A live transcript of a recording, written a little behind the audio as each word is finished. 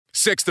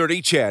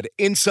630 CHED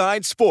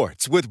Inside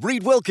Sports with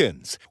Reed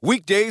Wilkins.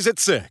 Weekdays at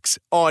 6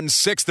 on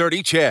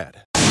 630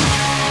 CHED.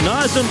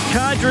 Nazem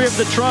Kadri of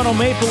the Toronto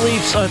Maple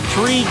Leafs, a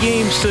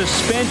 3-game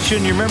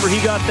suspension. You remember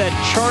he got that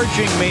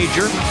charging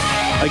major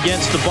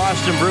against the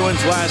Boston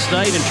Bruins last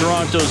night in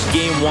Toronto's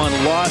Game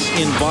 1 loss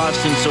in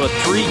Boston. So a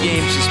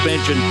 3-game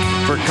suspension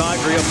for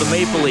Kadri of the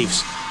Maple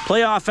Leafs.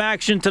 Playoff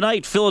action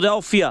tonight.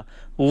 Philadelphia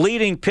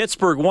leading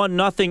Pittsburgh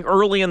 1-0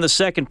 early in the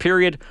second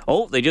period.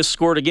 Oh, they just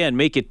scored again.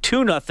 Make it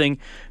 2-0.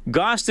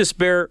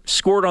 Gostisbehere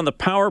scored on the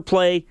power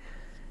play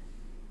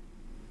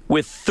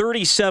with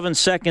 37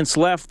 seconds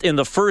left in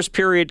the first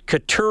period.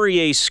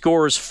 Couturier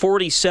scores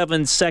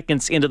 47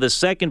 seconds into the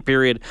second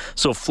period.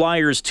 So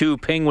Flyers 2,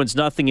 Penguins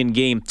 0 in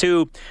Game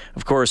 2.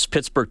 Of course,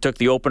 Pittsburgh took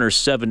the opener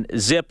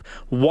 7-0.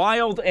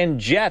 Wild and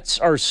Jets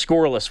are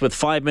scoreless with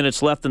 5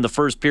 minutes left in the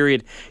first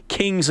period.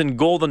 Kings and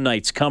Golden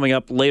Knights coming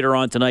up later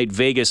on tonight.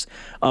 Vegas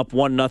up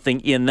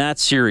 1-0 in that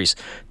series.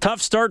 Tough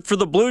start for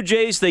the Blue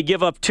Jays. They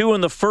give up 2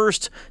 in the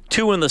first,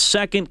 2 in the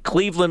second.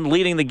 Cleveland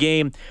leading the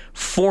game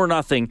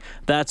 4-0.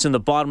 That's in the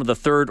bottom of the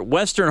third.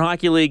 Western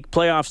Hockey League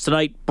playoffs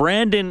tonight.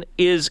 Brandon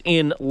is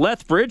in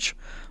Lethbridge.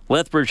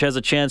 Lethbridge has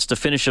a chance to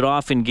finish it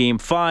off in Game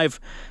 5.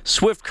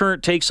 Swift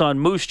Current takes on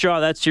Moose Jaw.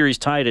 That series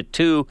tied at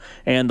 2.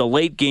 And the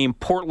late game,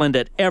 Portland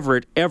at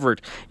Everett.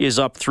 Everett is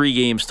up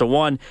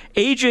 3-1.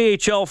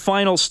 AJHL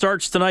final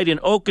starts tonight in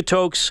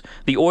Okotoks.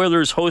 The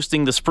Oilers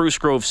hosting the Spruce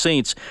Grove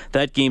Saints.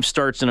 That game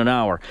starts in an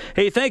hour.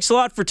 Hey, thanks a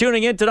lot for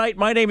tuning in tonight.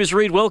 My name is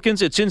Reed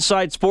Wilkins. It's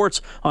Inside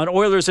Sports on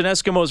Oilers and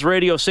Eskimos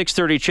Radio,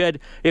 630 CHED.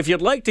 If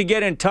you'd like to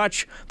get in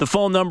touch, the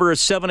phone number is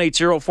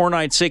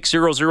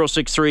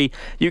 780-496-0063.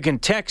 You can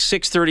text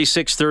 630.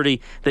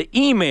 The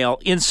email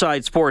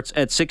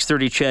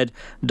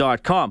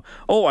insidesports@630ched.com.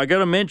 Oh, I got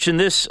to mention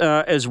this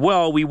as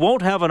well. We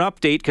won't have an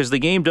update because the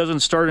game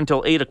doesn't start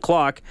until 8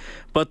 o'clock,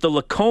 but the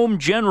Lacombe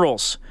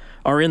Generals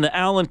are in the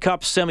Allen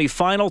Cup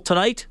semifinal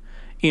tonight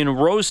in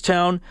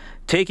Rosetown,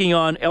 taking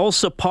on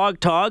Elsa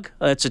Pogtog.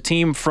 That's a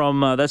team from,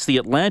 that's the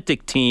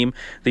Atlantic team.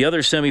 The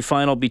other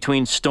semifinal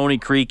between Stony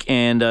Creek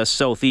and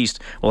Southeast.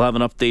 We'll have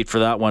an update for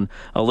that one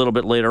a little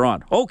bit later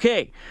on.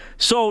 Okay,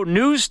 so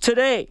news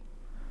today.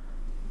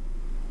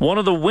 One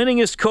of the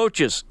winningest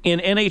coaches in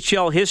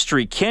NHL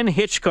history, Ken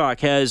Hitchcock,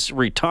 has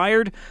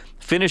retired,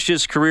 finished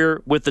his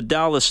career with the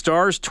Dallas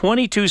Stars,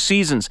 22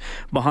 seasons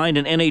behind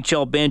an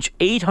NHL bench,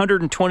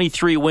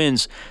 823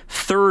 wins,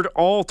 third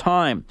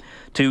all-time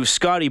to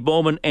Scotty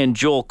Bowman and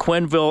Joel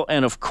Quenneville.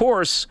 And, of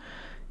course,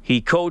 he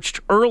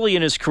coached early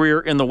in his career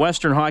in the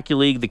Western Hockey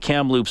League, the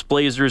Kamloops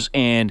Blazers,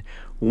 and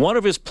one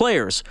of his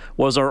players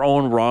was our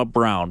own Rob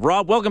Brown.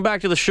 Rob, welcome back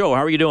to the show.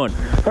 How are you doing?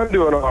 I'm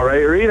doing all right,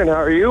 Reed, and how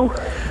are you?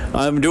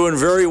 I'm doing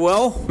very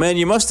well. Man,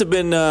 you must have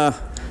been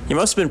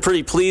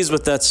pretty pleased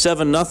with that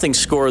 7-0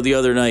 score the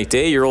other night,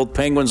 eh? Your old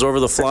Penguins over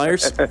the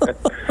Flyers?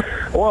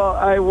 Well,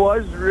 I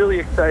was really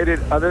excited,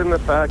 other than the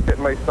fact that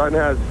my son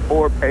has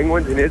 4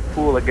 Penguins in his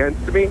pool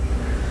against me.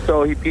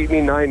 So he beat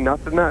me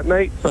 9-0 that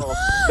night. So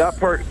that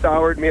part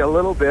soured me a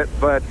little bit.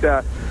 But,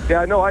 I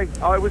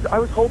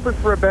was hoping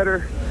for a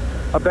better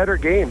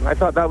game. I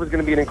thought that was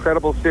going to be an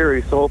incredible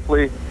series. So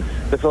hopefully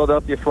the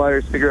Philadelphia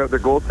Flyers figure out their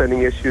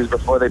goaltending issues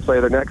before they play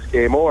their next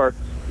game, or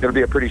it'll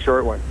be a pretty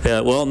short one. Yeah,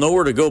 well,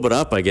 nowhere to go but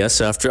up, I guess.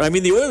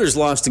 The Oilers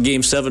lost a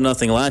game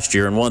 7-0 last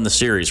year and won the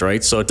series,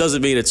 right? So it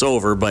doesn't mean it's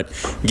over, but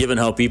given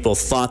how people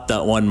thought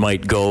that one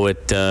might go,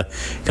 it kind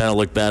of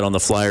looked bad on the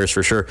Flyers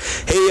for sure.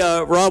 Hey,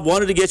 Rob,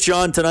 wanted to get you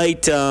on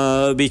tonight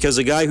because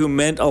a guy who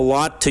meant a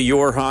lot to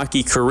your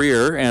hockey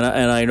career, and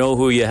I know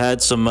who you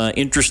had some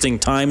interesting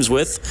times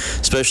with,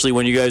 especially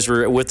when you guys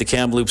were with the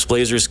Kamloops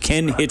Blazers,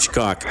 Ken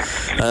Hitchcock,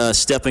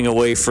 stepping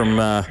away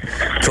from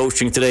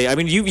coaching today. I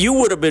mean, you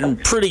would have been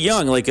pretty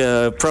young,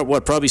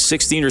 probably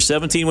 16 or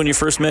 17 when you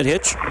first met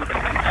Hitch?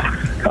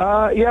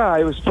 Yeah,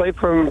 I was played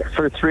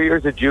for 3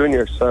 years at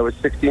junior, so I was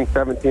 16,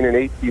 17, and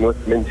 18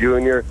 with him in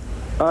junior.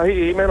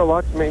 He meant a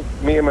lot to me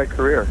and my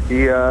career.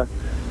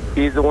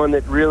 He's the one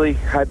that really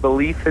had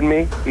belief in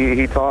me.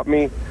 He taught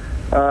me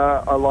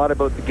a lot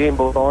about the game,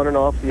 both on and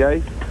off the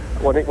ice.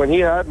 When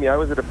he had me, I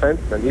was a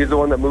defenseman. He's the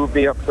one that moved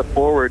me up to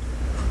forward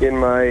in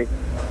my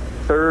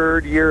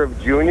 3rd year of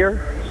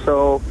junior.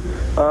 So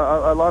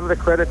a lot of the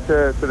credit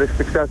to the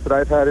success that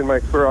I've had in my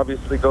career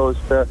obviously goes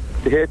to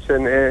Hitch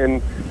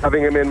and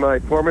having him in my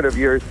formative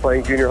years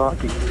playing junior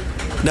hockey.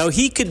 Now,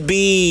 he could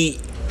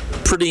be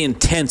pretty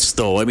intense,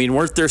 though. I mean,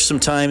 weren't there some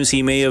times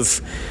he may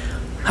have,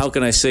 how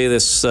can I say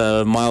this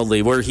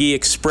mildly, where he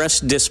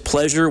expressed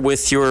displeasure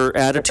with your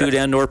attitude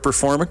and or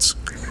performance?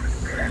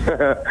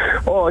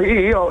 Well,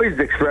 he always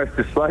expressed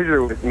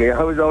displeasure with me.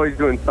 I was always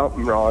doing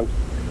something wrong.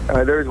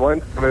 There was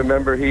one time I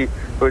remember it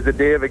was the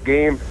day of a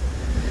game,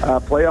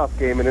 playoff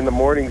game, and in the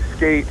morning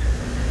skate,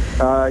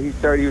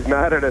 he was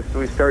mad at us,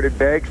 so he started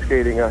bag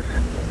skating us.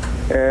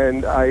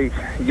 And I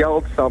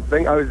yelled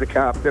something. I was the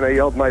captain. I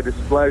yelled my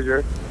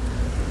displeasure.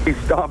 He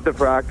stopped the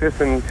practice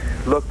and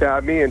looked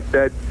at me and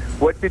said,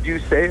 "What did you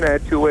say?" And I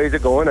had 2 ways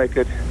of going. I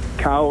could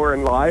cower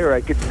and lie, or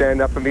I could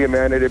stand up and be a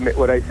man and admit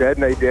what I said,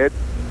 and I did.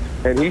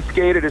 And he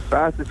skated as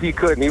fast as he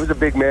could, and he was a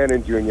big man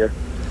in junior.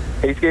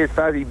 He skates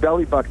fast. He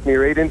belly bucked me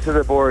right into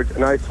the boards,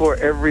 and I swore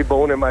every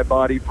bone in my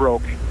body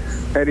broke.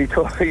 And he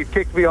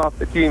kicked me off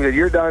the team. He said,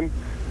 "You're done."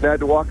 And I had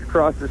to walk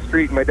across the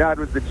street. And my dad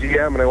was the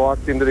GM, and I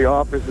walked into the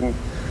office, and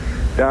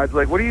Dad's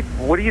like, "What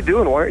are you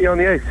doing? Why aren't you on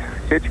the ice?"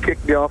 Hitch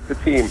kicked me off the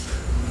team.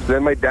 So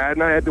then my dad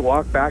and I had to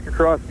walk back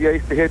across the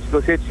ice to Hitch. He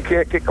goes, "Hitch, you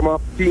can't kick him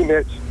off the team,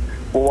 Hitch."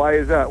 Well, why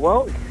is that?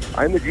 Well,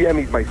 I'm the GM.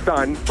 He's my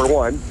son, for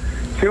one.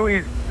 2,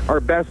 he's our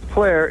best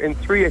player. And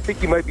 3, I think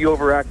he might be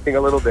overacting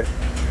a little bit.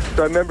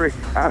 So I remember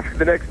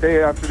the next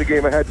day after the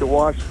game, I had to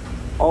wash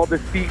all the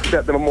seats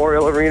at the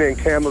Memorial Arena in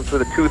Kamloops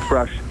with a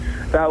toothbrush.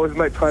 That was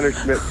my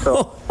punishment.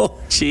 So,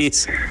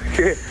 jeez.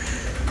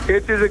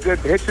 Hitch is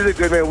a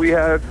good man.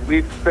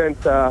 We've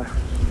spent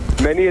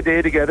many a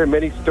day together,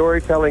 many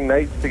storytelling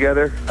nights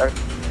together.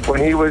 When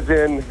he was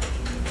I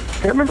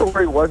can't remember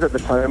where he was at the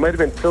time. It might have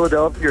been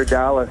Philadelphia or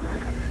Dallas,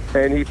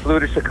 and he flew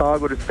to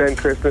Chicago to spend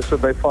Christmas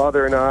with my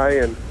father and I.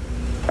 And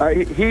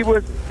he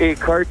was a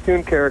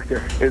cartoon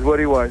character, is what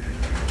he was.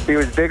 He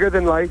was bigger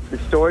than life. His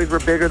stories were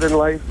bigger than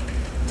life.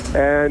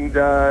 And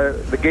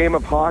the game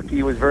of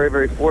hockey was very,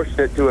 very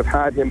fortunate to have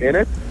had him in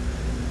it.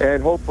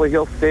 And hopefully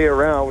he'll stay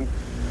around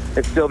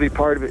and still be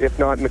part of it, if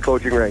not in the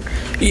coaching ranks.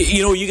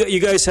 You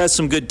guys had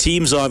some good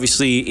teams,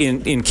 obviously,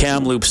 in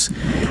Kamloops.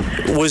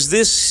 Was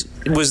this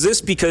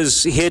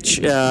because Hitch,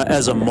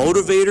 as a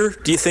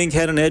motivator, do you think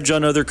had an edge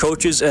on other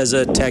coaches? As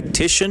a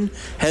tactician,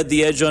 had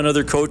the edge on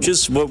other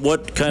coaches?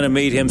 What kind of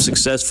made him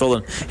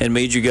successful and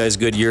made you guys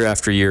good year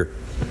after year?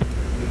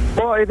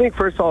 Well, I think,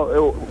 first of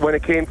all, when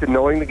it came to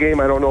knowing the game,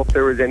 I don't know if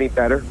there was any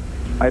better.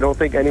 I don't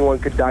think anyone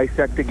could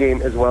dissect the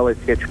game as well as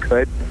Hitch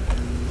could.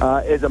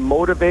 As a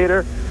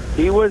motivator,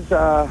 he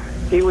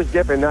was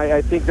different.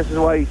 I think this is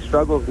why he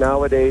struggles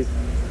nowadays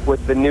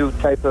with the new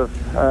type of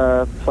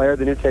player,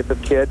 the new type of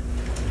kid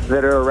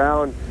that are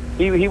around.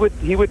 He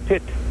would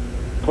pit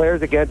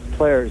players against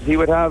players. He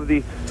would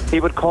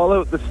call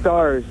out the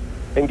stars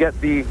and get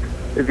the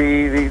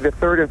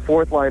third and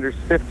fourth liners,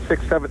 fifth,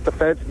 sixth, seventh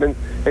defensemen,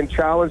 and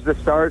challenge the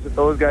stars with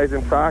those guys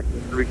in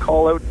practice. We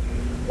call out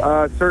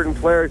certain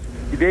players.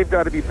 They've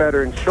got to be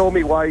better, and show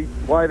me why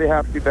they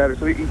have to be better.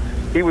 So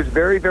he was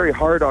very, very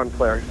hard on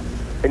players,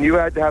 and you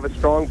had to have a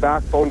strong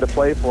backbone to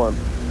play for him.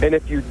 And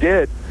if you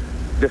did,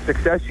 the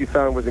success you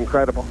found was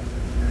incredible.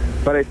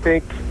 But I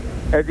think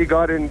as you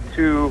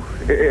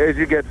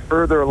get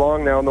further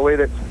along now in the way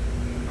that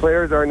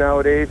players are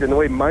nowadays and the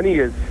way money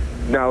is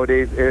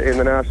nowadays in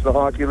the National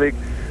Hockey League,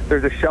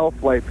 there's a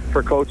shelf life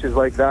for coaches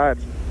like that.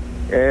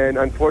 And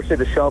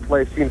unfortunately, the shelf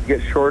life seems to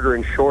get shorter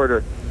and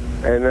shorter.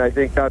 And I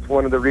think that's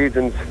one of the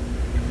reasons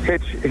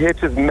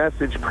Hitch's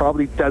message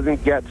probably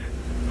doesn't get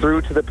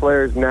through to the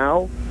players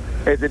now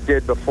as it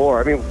did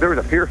before. I mean, there was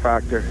a fear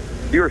factor.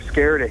 You were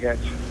scared of Hitch.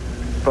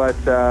 But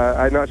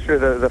I'm not sure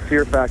the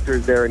fear factor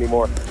is there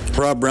anymore.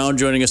 Rob Brown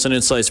joining us on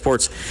Inside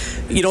Sports.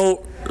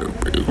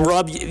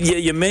 Rob,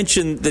 you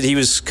mentioned that he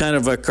was kind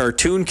of a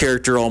cartoon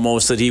character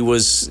almost, that he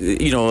was,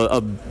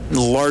 a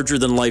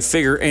larger-than-life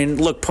figure. And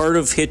look, part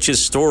of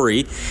Hitch's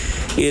story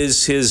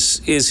is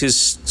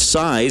his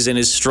size and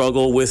his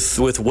struggle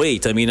with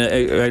weight. I mean,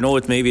 I know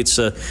it's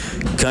a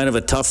kind of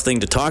a tough thing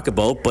to talk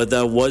about, but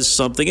that was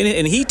something,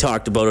 and he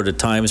talked about it at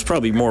times,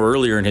 probably more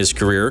earlier in his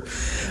career.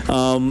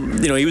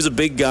 He was a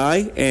big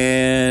guy,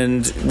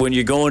 and when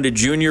you go into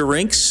junior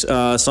rinks,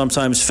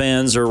 sometimes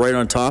fans are right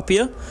on top of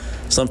you.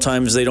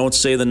 Sometimes they don't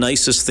say the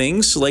nicest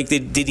things. Like,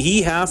 did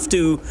he have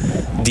to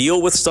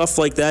deal with stuff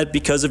like that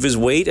because of his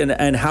weight,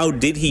 and how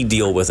did he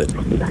deal with it?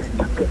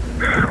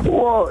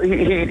 Well,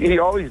 he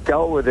always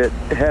dealt with it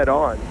head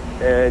on,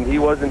 and he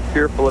wasn't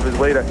fearful of his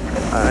weight.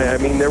 I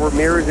mean, there were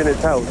mirrors in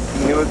his house.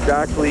 He knew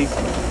exactly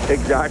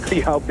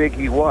how big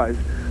he was.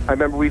 I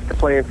remember we used to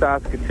play in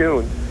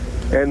Saskatoon,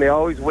 and they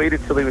always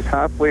waited till he was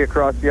halfway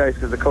across the ice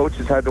because the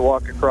coaches had to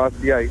walk across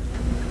the ice.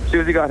 As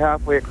soon as he got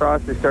halfway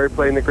across, they started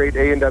playing the great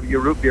A&W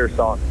Root Beer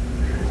song.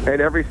 And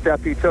every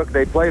step he took,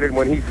 they played it. And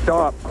when he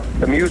stopped,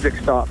 the music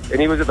stopped.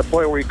 And he was at the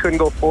point where he couldn't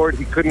go forward,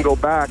 he couldn't go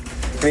back,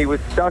 and he was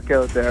stuck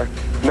out there.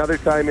 Another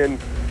time in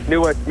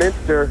New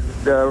Westminster,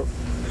 the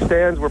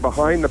stands were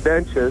behind the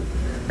benches,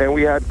 and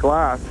we had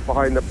glass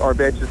behind our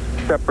benches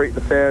to separate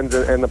the fans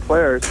and the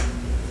players.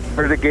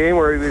 There was a game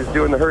where he was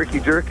doing the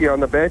herky-jerky on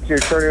the bench, and you're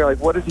turning like,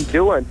 what is he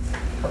doing?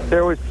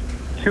 There was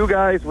 2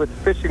 guys with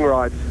fishing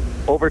rods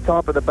over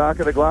top of the back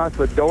of the glass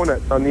with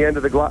donuts on the end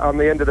of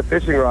the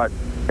fishing rod,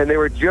 and they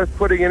were just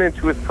putting it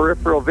into his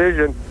peripheral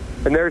vision,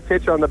 and there's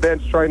Hitch on the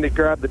bench trying to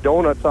grab the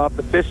donuts off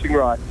the fishing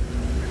rod,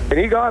 and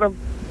he got him.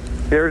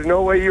 There's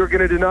no way you were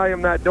going to deny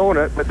him that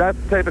donut, but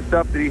that's the type of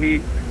stuff that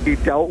he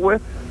dealt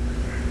with,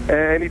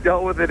 and he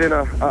dealt with it in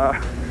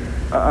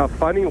a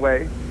funny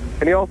way,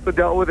 and he also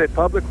dealt with it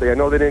publicly. I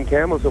know that in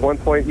Kamloops at one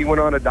point he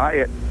went on a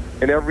diet,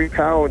 and every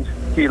pound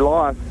he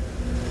lost,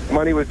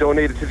 money was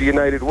donated to the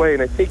United Way,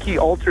 and I think he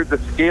altered the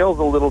scales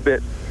a little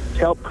bit to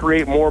help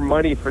create more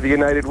money for the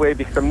United Way,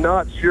 because I'm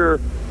not sure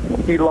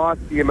he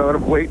lost the amount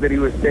of weight that he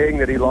was saying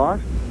that he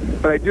lost.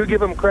 But I do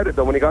give him credit,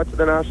 though. When he got to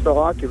the National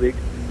Hockey League,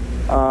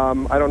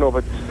 I don't know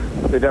if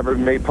it's ever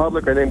been made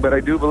public or anything, but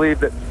I do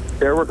believe that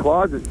there were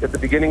clauses at the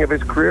beginning of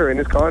his career in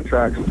his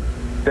contracts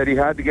that he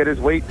had to get his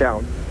weight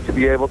down to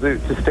be able to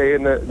stay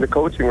in the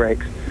coaching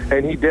ranks.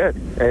 And he did.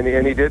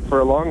 And he did for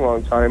a long,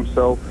 long time.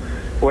 So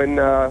when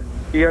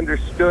he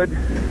understood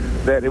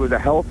that it was a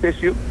health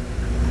issue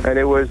and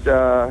it was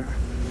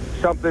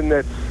something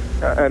that's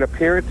an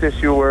appearance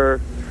issue where,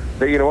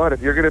 that, you know what,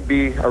 if you're going to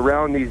be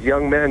around these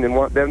young men and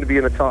want them to be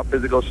in the top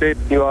physical shape,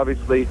 you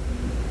obviously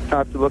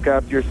have to look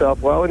after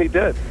yourself well, and he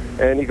did.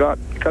 And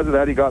because of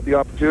that, he got the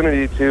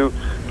opportunity to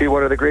be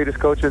one of the greatest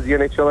coaches the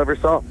NHL ever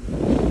saw.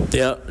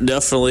 Yeah,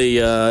 definitely,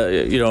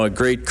 a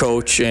great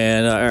coach,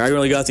 and I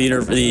really got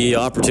the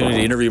opportunity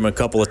to interview him a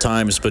couple of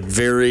times, but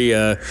very,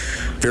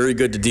 very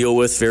good to deal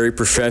with, very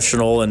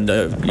professional, and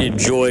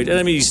enjoyed. And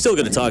I mean, he's still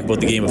going to talk about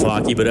the game of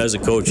hockey, but as a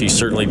coach, he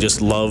certainly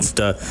just loved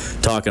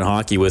talking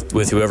hockey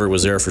with whoever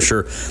was there for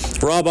sure.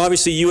 Rob,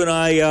 obviously, you and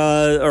I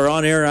are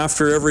on air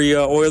after every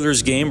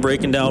Oilers game,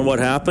 breaking down what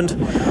happened.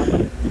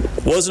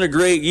 Wasn't a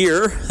great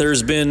year.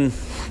 There's been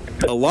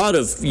a lot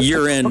of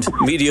year-end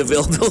media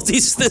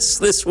availabilities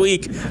this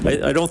week.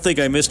 I don't think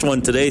I missed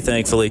one today,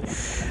 thankfully. Peter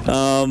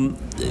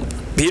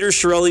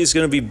Chiarelli is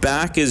going to be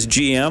back as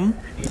GM.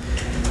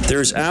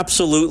 There's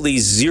absolutely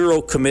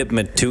zero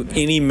commitment to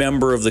any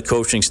member of the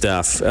coaching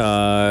staff,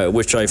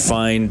 which I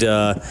find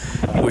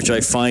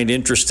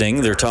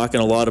interesting. They're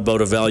talking a lot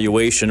about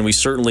evaluation. We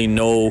certainly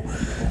know,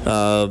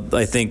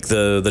 I think,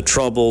 the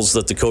troubles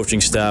that the coaching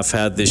staff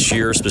had this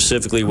year,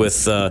 specifically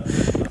with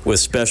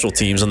special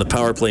teams, and the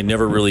power play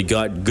never really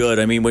got good.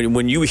 I mean,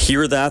 when you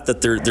hear that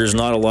there's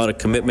not a lot of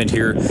commitment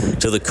here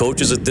to the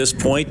coaches at this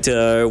point,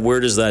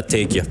 where does that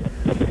take you?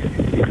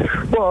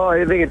 Well,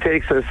 I think it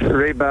takes us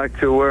right back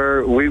to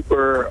where we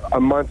were a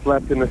month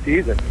left in the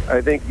season. I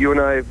think you and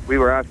I, we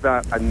were asked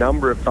that a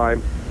number of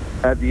times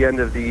at the end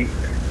of the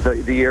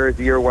year, as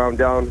the year wound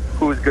down,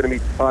 who's going to be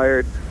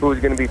fired, who's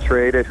going to be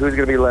traded, who's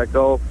going to be let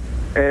go.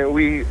 And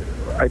we,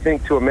 I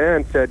think to a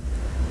man, said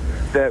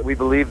that we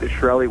believe that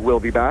Chiarelli will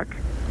be back.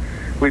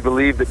 We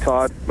believe that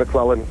Todd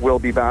McLellan will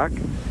be back.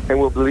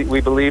 And we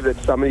believe that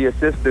some of the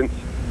assistants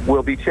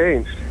will be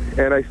changed.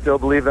 And I still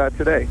believe that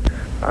today.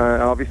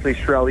 Obviously,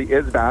 Chiarelli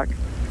is back.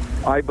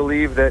 I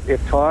believe that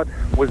if Todd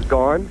was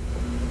gone,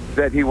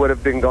 that he would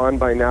have been gone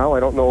by now. I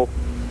don't know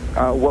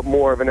what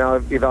more of an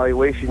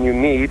evaluation you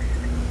need.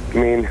 I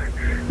mean,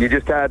 you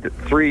just had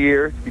 3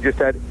 years. You just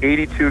had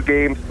 82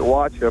 games to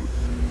watch him.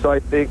 So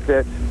I think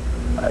that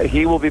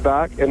he will be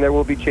back, and there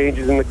will be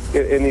changes in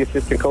the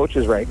assistant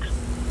coaches' ranks.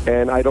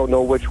 And I don't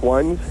know which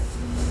ones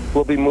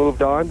will be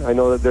moved on. I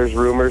know that there's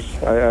rumors.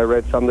 I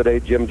read some today,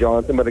 Jim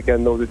Johnson, but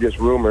again, those are just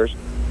rumors.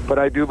 But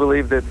I do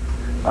believe that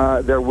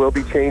there will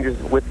be changes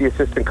with the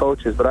assistant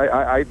coaches. But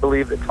I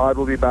believe that Todd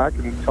will be back,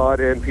 and Todd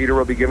and Peter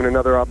will be given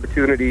another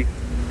opportunity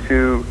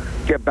to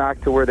get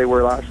back to where they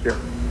were last year.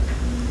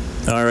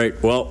 All right.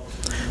 Well,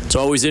 it's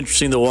always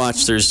interesting to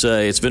watch.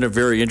 It's been a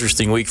very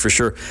interesting week for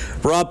sure.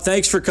 Rob,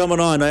 thanks for coming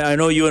on. I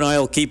know you and I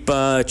will keep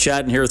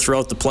chatting here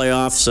throughout the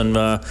playoffs, and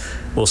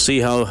we'll see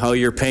how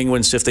your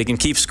Penguins, if they can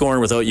keep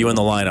scoring without you in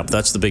the lineup.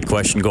 That's the big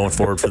question going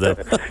forward for them.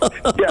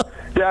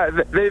 Yeah,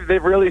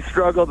 they've really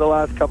struggled the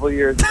last couple of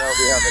years. Now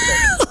we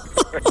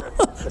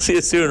haven't. See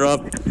you soon,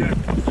 Rob.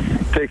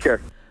 Take care.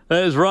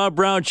 That is Rob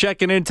Brown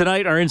checking in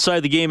tonight, our Inside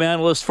the Game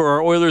analyst for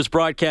our Oilers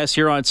broadcast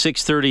here on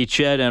 630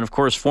 CHED, and of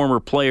course former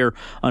player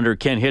under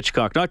Ken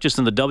Hitchcock, not just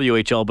in the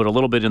WHL but a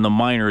little bit in the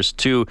minors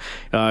too.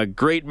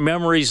 Great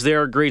memories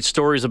there, great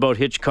stories about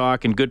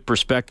Hitchcock, and good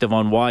perspective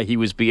on why he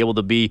was able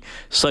to be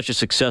such a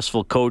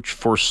successful coach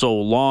for so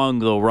long,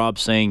 though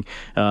Rob's saying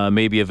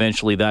maybe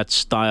eventually that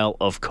style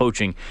of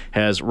coaching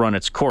has run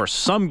its course.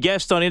 Some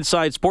guests on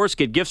Inside Sports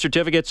get gift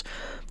certificates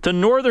to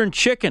Northern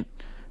Chicken,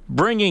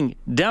 bringing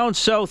down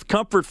south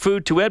comfort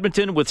food to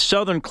Edmonton with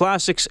Southern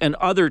classics and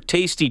other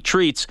tasty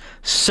treats.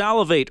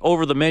 Salivate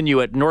over the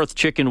menu at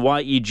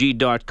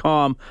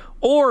northchickenyeg.com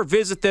or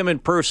visit them in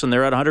person.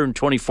 They're at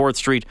 124th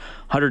Street,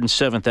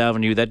 107th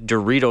Avenue. That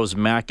Doritos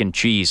mac and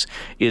cheese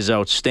is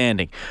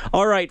outstanding.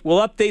 All right, we'll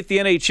update the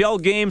NHL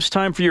games.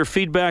 Time for your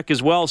feedback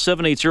as well.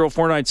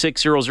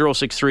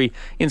 780-496-0063.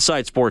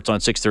 Inside Sports on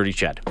 630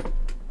 CHED.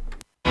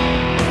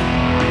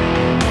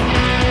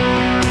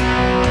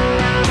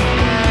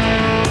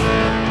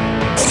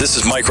 This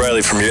is Mike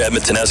Riley from your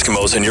Edmonton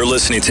Eskimos, and you're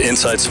listening to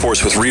Inside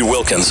Sports with Reed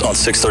Wilkins on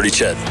 630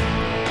 CHED.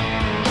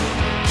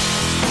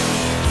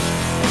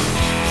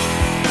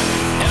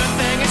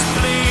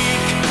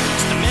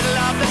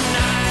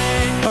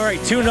 All right,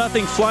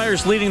 2-0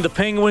 Flyers leading the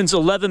Penguins.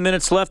 11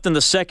 minutes left in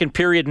the second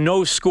period.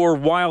 No score.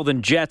 Wild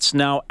and Jets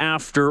now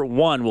after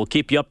 1. We'll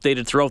keep you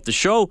updated throughout the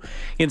show.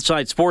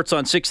 Inside Sports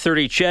on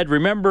 630 CHED.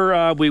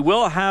 Remember, we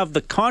will have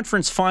the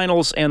conference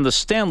finals and the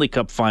Stanley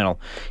Cup final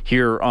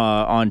here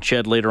on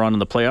CHED later on in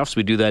the playoffs.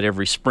 We do that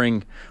every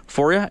spring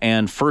for you.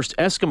 And first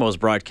Eskimos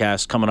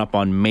broadcast coming up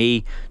on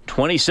May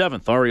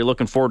 27th. Already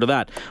looking forward to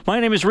that. My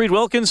name is Reed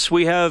Wilkins.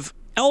 We have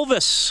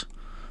Elvis,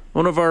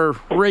 one of our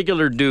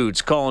regular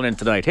dudes, calling in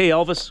tonight. Hey,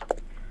 Elvis.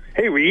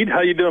 Hey, Reed.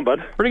 How you doing,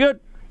 bud? Pretty good.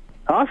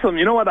 Awesome.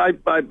 You know what? I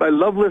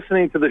love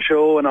listening to the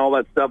show and all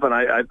that stuff, and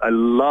I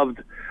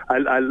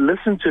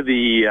listened to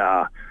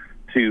the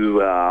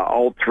to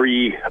all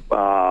three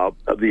of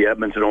the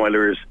Edmonton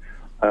Oilers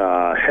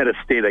head of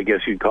state, I guess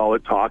you'd call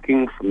it,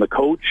 talking, from the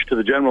coach to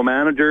the general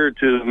manager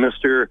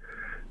to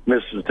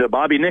to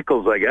Bobby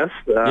Nichols, I guess.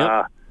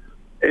 Yep.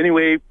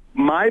 Anyway,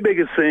 my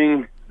biggest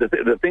thing,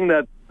 the thing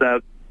that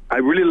I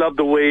really love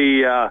the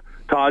way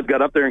Todd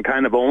got up there and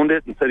kind of owned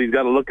it and said he's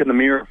got to look in the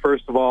mirror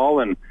first of all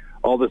and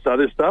all this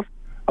other stuff.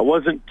 I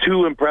wasn't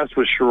too impressed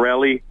with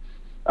Chiarelli.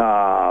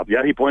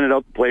 He pointed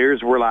out the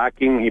players were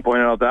lacking. He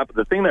pointed out that. But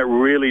the thing that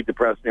really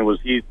depressed me was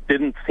he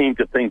didn't seem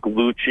to think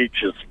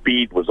Lucic's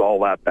speed was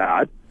all that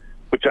bad,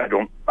 which I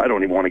don't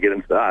even want to get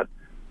into that.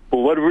 But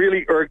what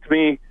really irked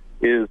me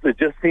is it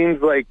just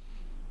seems like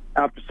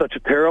after such a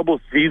terrible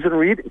season,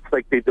 Reed, it's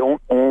like they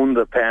don't own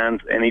the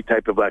fans any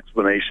type of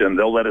explanation.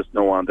 They'll let us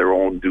know on their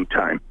own due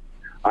time.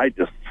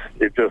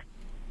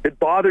 It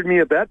bothered me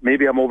a bit.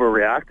 Maybe I'm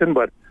overreacting,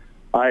 but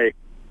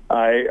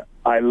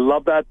I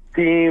love that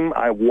team.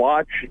 I've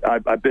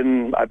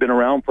been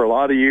around for a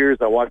lot of years.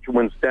 I watched them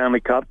win Stanley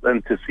Cups,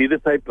 and to see the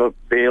type of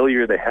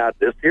failure they had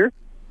this year,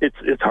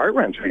 it's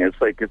heart-wrenching. It's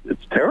like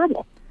it's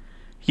terrible.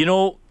 You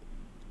know,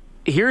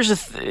 here's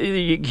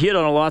you hit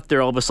on a lot there,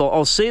 Elvis.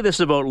 I'll say this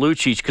about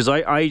Lucic because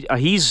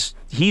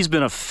he's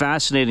been a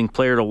fascinating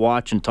player to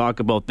watch and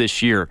talk about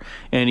this year,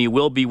 and he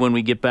will be when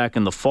we get back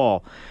in the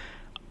fall.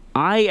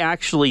 I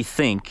actually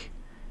think,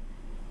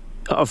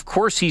 of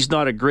course, he's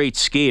not a great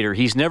skater.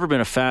 He's never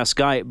been a fast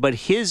guy, but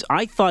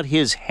I thought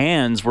his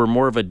hands were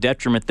more of a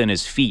detriment than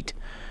his feet.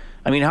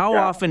 I mean, how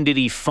often did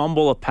he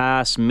fumble a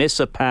pass, miss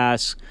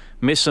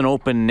an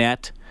open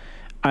net?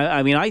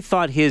 I mean, I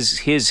thought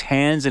his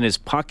hands and his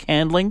puck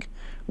handling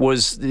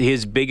was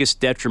his biggest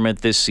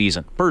detriment this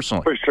season,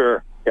 personally. For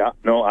sure. Yeah,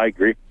 no, I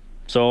agree.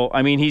 So,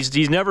 I mean,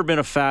 he's never been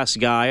a fast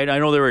guy. I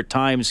know there were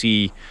times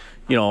he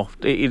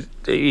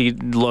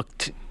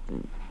looked...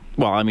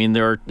 Well, I mean,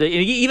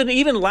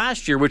 even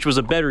last year, which was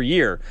a better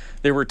year,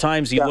 there were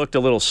times he looked a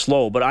little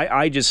slow. But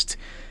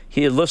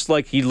he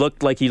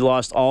looked like he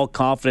lost all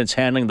confidence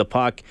handling the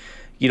puck.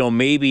 You know,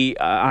 maybe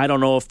I don't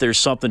know if there's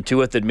something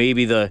to it that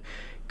maybe the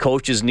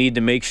coaches need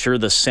to make sure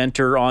the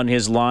center on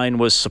his line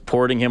was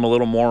supporting him a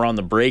little more on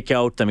the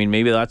breakout. I mean,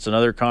 maybe that's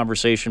another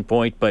conversation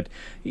point. But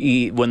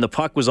when the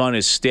puck was on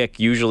his stick,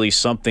 usually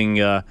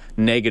something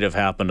negative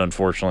happened,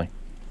 unfortunately.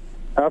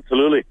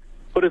 Absolutely.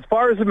 But as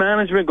far as the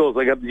management goes,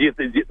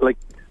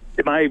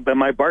 am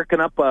I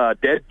barking up a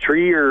dead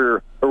tree,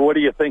 or what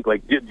do you think?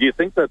 Like, do you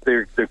think that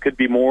there could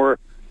be more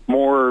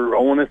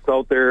onus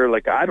out there?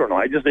 Like, I don't know.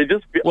 I just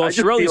feel like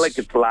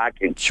it's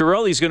lacking.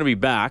 Chiarelli's going to be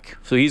back,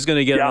 so he's going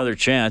to get another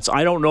chance.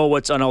 I don't know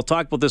and I'll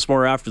talk about this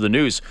more after the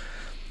news.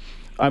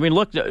 I mean,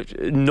 look,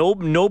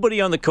 nobody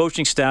on the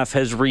coaching staff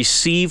has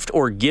received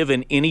or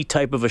given any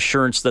type of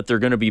assurance that they're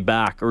going to be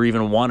back or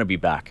even want to be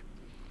back.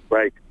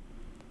 Right.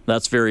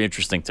 That's very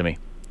interesting to me.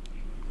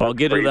 I'll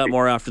get into that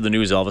more after the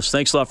news, Elvis.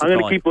 Thanks a lot for calling.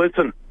 I'm going to keep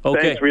listening.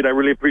 Okay. Thanks, Reed. I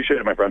really appreciate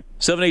it, my friend.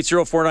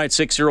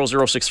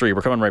 780-496-0063.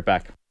 We're coming right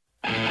back.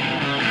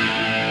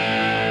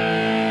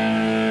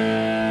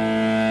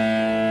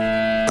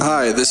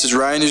 Hi, this is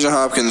Ryan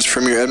Nugent-Hopkins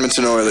from your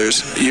Edmonton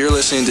Oilers. You're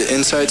listening to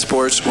Inside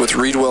Sports with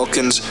Reed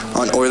Wilkins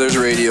on Oilers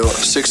Radio,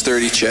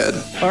 630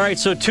 CHED. All right,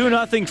 so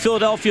 2-0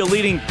 Philadelphia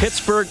leading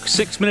Pittsburgh.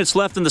 6 minutes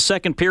left in the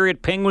second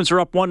period. Penguins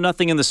are up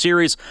 1-0 in the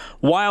series.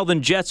 Wild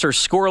and Jets are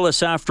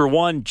scoreless after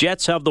one.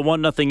 Jets have the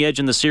 1-0 edge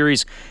in the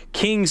series.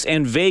 Kings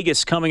and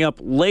Vegas coming up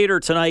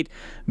later tonight.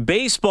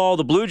 Baseball,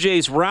 the Blue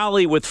Jays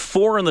rally with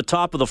 4 in the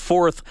top of the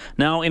fourth.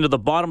 Now into the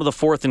bottom of the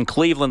fourth in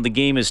Cleveland. The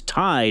game is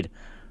tied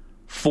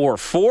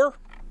 4-4.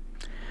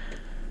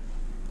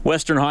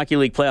 Western Hockey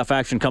League playoff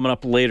action coming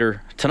up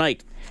later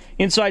tonight.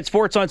 Inside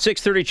Sports on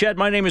 630 CHED.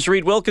 My name is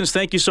Reed Wilkins.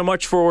 Thank you so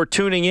much for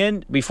tuning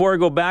in. Before I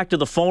go back to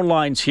the phone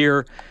lines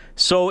here,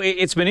 so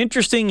it's been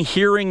interesting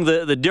hearing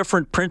the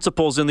different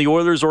principals in the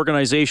Oilers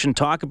organization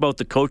talk about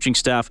the coaching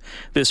staff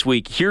this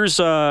week. Here's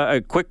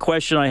a quick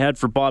question I had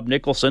for Bob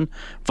Nicholson,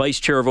 vice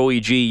chair of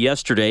OEG,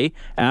 yesterday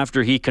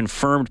after he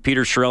confirmed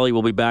Peter Chiarelli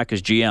will be back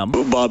as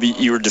GM. Bob,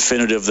 you were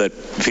definitive that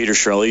Peter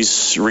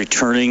Chiarelli's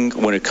returning.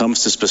 When it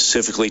comes to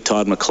specifically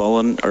Todd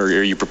McLellan, or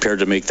are you prepared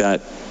to make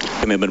that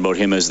commitment about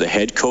him as the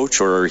head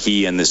coach, or are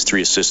he and his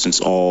 3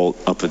 assistants all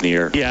up in the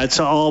air? Yeah, it's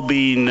all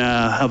being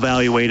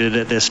evaluated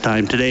at this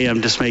time. Today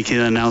I'm just making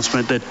an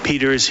announcement that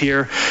Peter is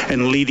here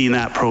and leading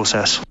that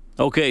process.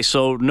 Okay,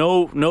 so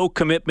no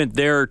commitment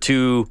there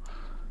to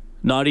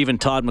not even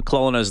Todd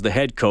McLellan as the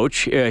head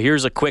coach.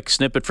 Here's a quick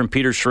snippet from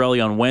Peter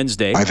Chiarelli on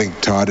Wednesday. I think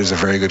Todd is a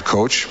very good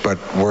coach, but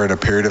we're in a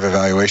period of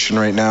evaluation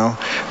right now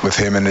with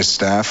him and his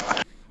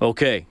staff.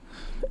 Okay.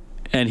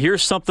 And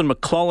here's something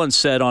McLellan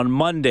said on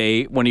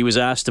Monday when he was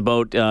asked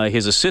about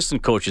his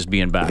assistant coaches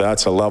being back.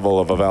 That's a level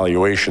of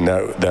evaluation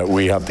that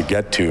we have to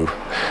get to.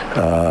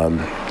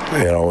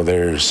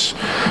 There's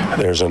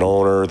an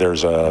owner,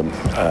 there's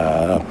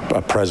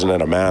a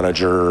president, a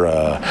manager.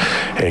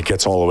 It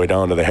gets all the way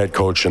down to the head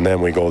coach, and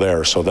then we go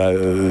there. So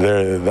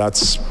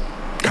that's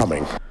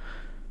coming.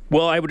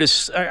 Well, I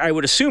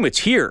would assume it's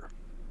here.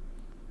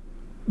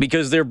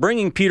 because they're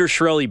bringing Peter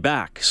Chiarelli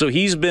back. So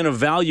he's been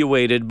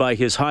evaluated by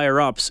his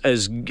higher-ups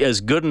as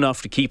good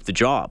enough to keep the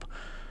job.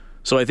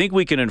 So I think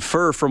we can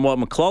infer from what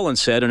McLellan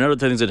said and other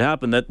things that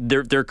happened that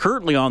they're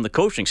currently on the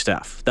coaching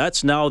staff.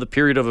 That's now the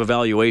period of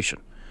evaluation.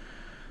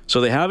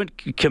 So they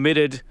haven't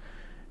committed.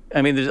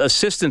 I mean, the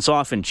assistants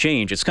often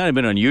change. It's kind of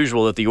been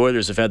unusual that the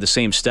Oilers have had the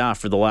same staff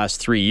for the last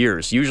 3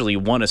 years. Usually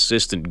one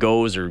assistant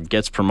goes or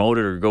gets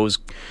promoted or goes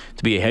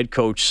to be a head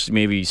coach,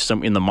 maybe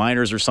some in the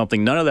minors or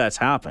something. None of that's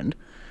happened.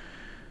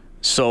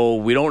 So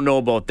we don't know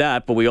about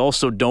that, but we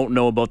also don't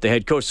know about the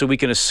head coach. So we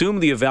can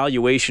assume the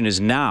evaluation is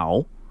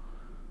now.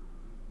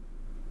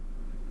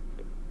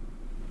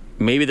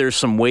 Maybe there's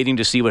some waiting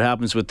to see what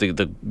happens with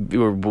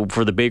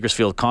for the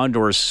Bakersfield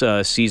Condors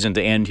season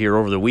to end here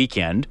over the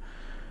weekend.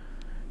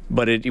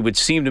 But it would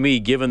seem to me,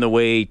 given the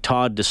way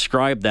Todd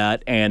described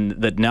that, and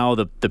that now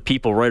the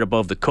people right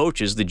above the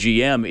coaches, the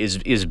GM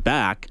is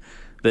back,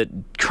 that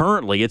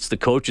currently it's the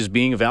coaches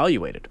being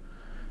evaluated,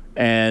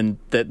 and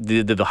that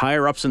the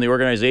higher ups in the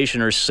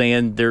organization are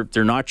saying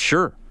they're not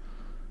sure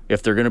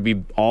if they're going to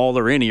be all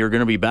or any are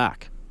going to be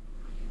back.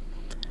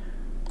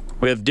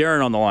 We have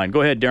Darren on the line.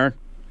 Go ahead, Darren.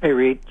 Hey,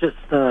 Reed, just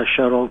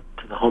shout out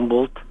to the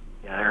Humboldt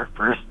there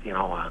first.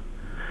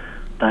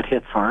 That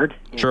hits hard.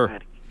 Sure.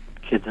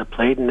 Kids that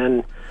played, and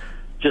then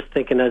just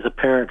thinking as a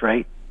parent,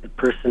 right, the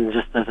person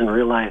just doesn't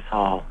realize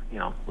how,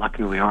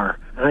 lucky we are.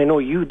 And I know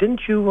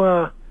didn't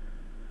you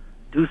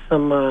do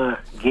some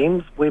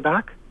games way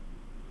back?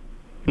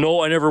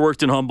 No, I never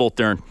worked in Humboldt,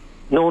 Darren.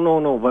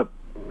 No, but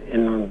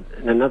in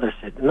another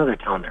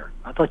town there.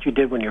 I thought you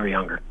did when you were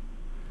younger.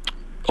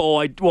 Oh,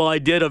 I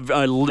did a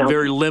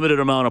very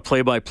limited amount of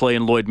play-by-play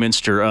in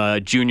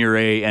Lloydminster, Junior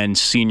A and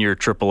Senior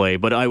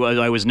AAA, but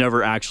I was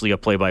never actually a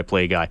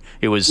play-by-play guy.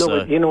 It was. No,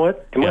 but you know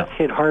what? It must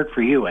hit hard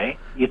for you, eh?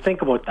 You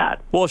think about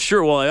that. Well,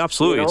 sure. Well,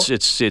 absolutely.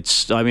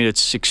 It's. I mean,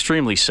 it's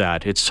extremely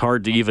sad. It's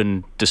hard to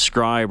even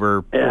describe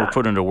or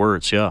put into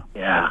words. Yeah.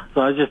 Yeah.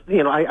 So I was just,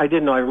 I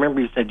didn't know. I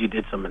remember you said you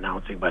did some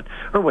announcing,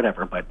 or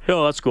whatever. But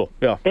no, that's cool.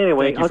 Yeah.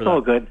 Anyway, it's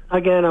all good.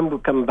 Again, I'm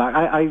coming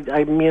back.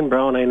 Me and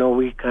Brown, I know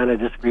we kind of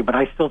disagree, but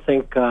I still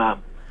think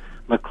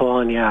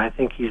McLellan. Yeah, I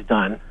think he's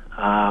done.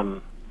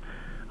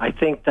 I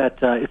think that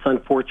it's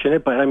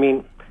unfortunate, but I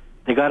mean,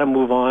 they got to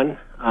move on.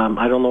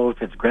 I don't know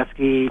if it's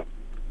Gretzky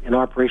in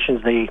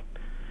operations. They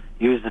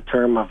use the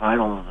term of, I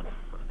don't know,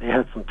 they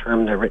had some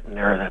term there written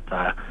there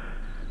that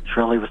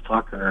Shirley was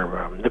talking,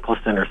 or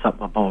Nicholson or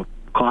something about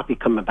Coffey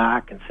coming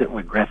back and sitting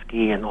with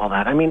Gretzky and all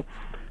that. I mean,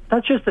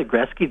 that's just a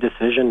Gretzky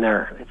decision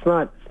there. It's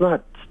not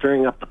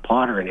stirring up the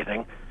pot or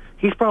anything.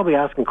 He's probably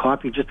asking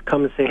Coffey just to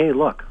come and say, hey,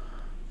 look,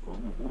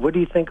 what do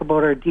you think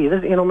about our D?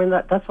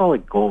 That's all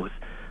it goes.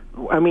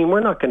 I mean, we're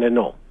not going to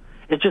know.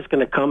 It's just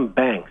going to come,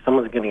 bang,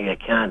 someone's going to get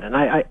canned. And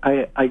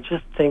I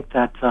just think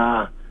that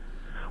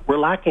we're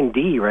lacking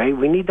D, right?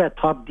 We need that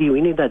top D.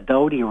 We need that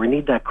Doughty, or we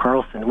need that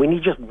Carlson. We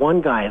need just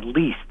one guy at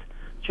least.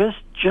 Just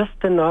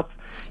enough.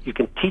 You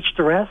can teach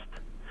the rest,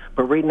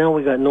 but right now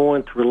we got no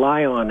one to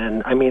rely on.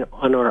 And I mean,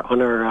 on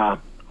our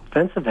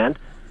offensive end,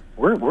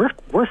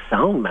 we're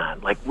sound, man.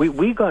 Like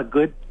we got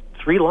good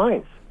 3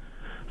 lines.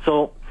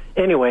 So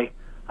anyway,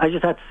 I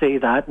just had to say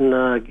that. And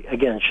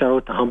again, shout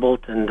out to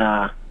Humboldt,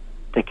 and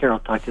take care. I'll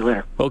talk to you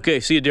later. Okay,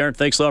 see you, Darren.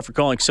 Thanks a lot for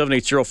calling.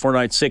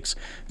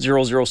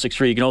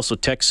 780-496-0063. You can also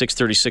text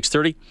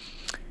 630-630.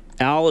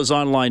 Al is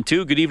on line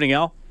 2. Good evening,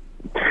 Al.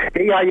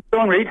 Hey, how you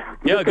doing, Reed?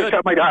 Yeah, good.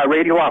 Shut my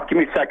radio off. Give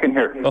me a second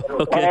here. Oh,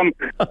 okay.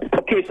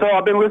 Okay, so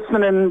I've been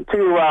listening to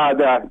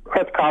the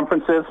press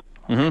conferences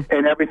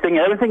and everything.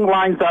 Everything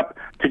lines up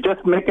to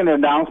just make an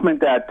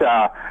announcement that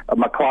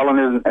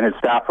McLellan and his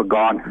staff are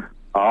gone.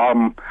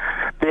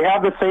 They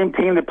have the same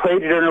team that played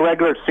during the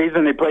regular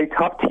season. They play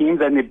tough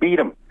teams, and they beat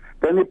them.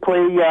 Then they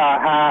play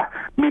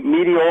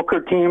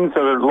mediocre teams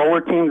or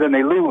lower teams, and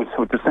they lose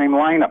with the same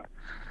lineup.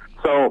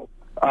 So,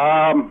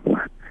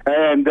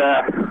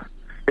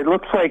 it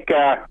looks like,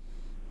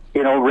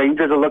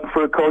 Rangers are looking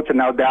for a coach, and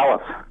now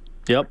Dallas.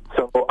 Yep.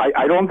 So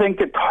I don't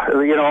think it,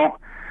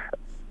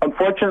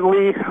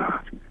 unfortunately,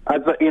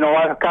 I've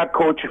got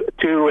coach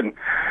too, and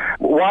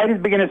why did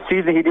the beginning of the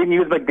season he didn't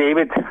use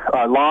McDavid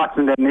lots,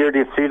 and then near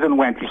the season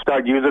went, he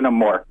started using them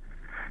more.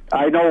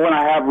 I know when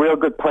I have real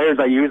good players,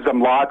 I use them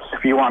lots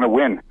if you want to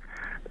win.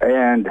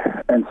 And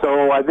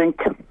so I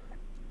think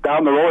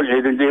down the road,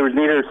 there was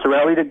either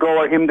Chiarelli to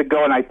go or him to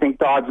go, and I think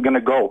Todd's going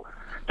to go.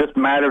 Just a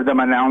matter of them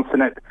announcing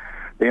it.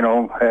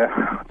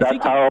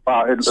 That's how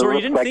it So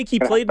you didn't like, think he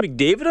played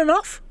McDavid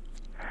enough?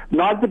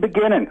 Not at the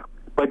beginning,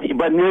 but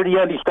near the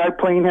end, he started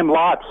playing him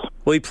lots.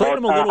 Well, he played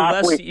him a little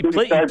less. He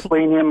started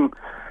playing him.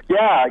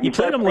 Yeah, he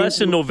played him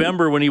less in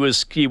November when he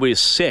was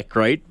sick,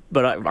 right?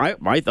 But I thought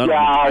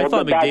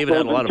McDavid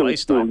had a lot of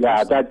ice time.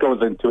 Yeah, that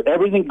goes into it.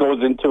 Everything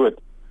goes into it.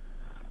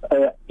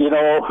 I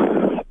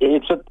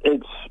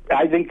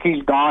think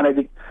he's gone. I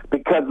think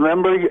because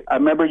I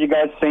remember you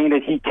guys saying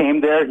that he came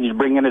there. He's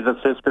bringing his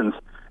assistants,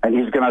 and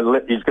he's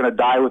gonna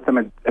die with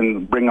them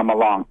and bring them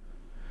along.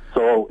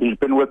 So he's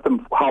been with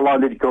them. How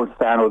long did he coach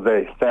San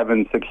Jose?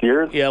 6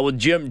 years? Yeah, well,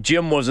 Jim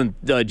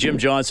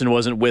Johnson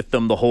wasn't with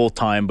them the whole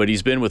time, but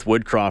he's been with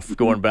Woodcroft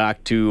going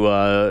back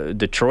to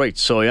Detroit.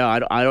 So yeah,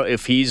 I don't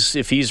if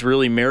he's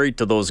really married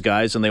to those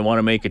guys and they want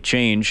to make a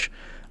change,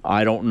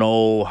 I don't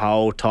know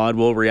how Todd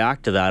will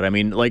react to that. I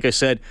mean, like I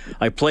said,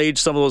 I played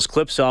some of those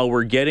clips, Al.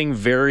 We're getting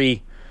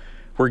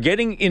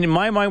in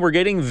my mind, we're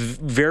getting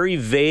very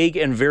vague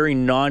and very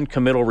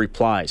non-committal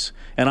replies.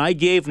 And I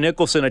gave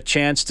Nicholson a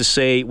chance to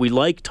say, we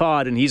like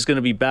Todd and he's going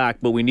to be back,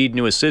 but we need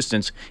new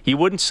assistants. He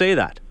wouldn't say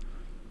that.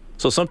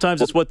 So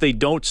sometimes it's what they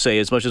don't say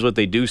as much as what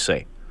they do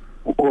say.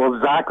 Well,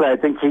 exactly. I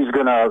think he's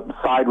going to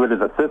side with his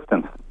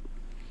assistants.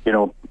 You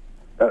know,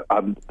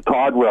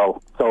 Todd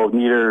will. So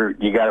neither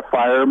you got to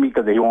fire him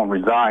because he won't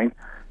resign.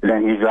 And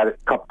then he's got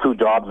 2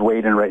 jobs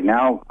waiting right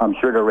now. I'm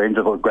sure the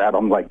Rangers will grab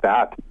him like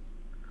that.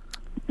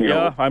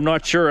 Yeah, I'm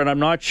not sure, and I'm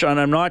not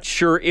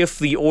sure if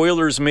the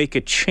Oilers make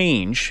a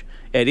change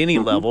at any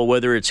level,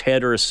 whether it's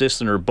head or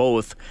assistant or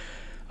both.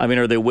 I mean,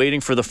 are they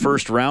waiting for the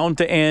first round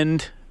to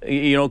end?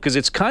 You know, because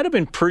it's kind of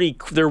been pretty.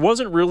 There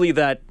wasn't really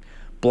that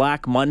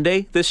Black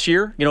Monday this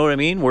year. You know what I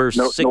mean? Where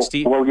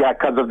 60. No. Well, yeah,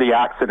 because of the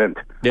accident.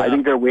 Yeah. I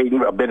think they're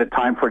waiting a bit of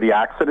time for the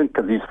accident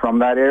because he's from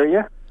that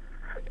area,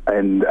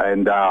 and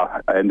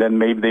then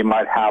maybe they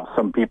might have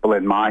some people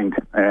in mind.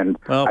 And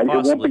it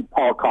won't be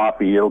Paul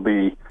Coffey. It'll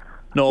be.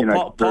 No,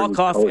 Paul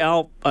Coffey,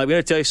 Al, I'm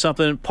going to tell you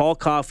something. Paul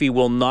Coffey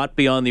will not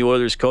be on the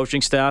Oilers coaching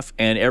staff,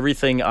 and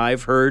everything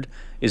I've heard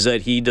is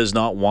that he does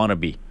not want to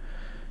be.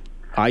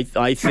 I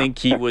think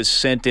he was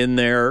sent in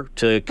there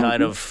to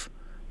kind of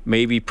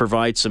maybe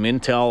provide some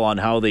intel on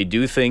how they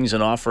do things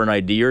and offer an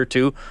idea or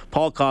two.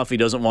 Paul Coffey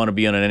doesn't want to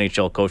be on an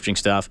NHL coaching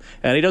staff,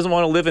 and he doesn't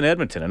want to live in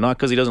Edmonton, and not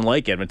because he doesn't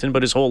like Edmonton,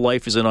 but his whole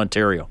life is in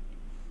Ontario.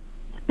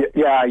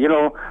 Yeah, you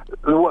know,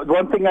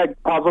 one thing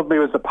that puzzled me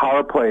was the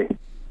power play.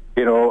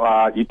 You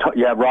know, you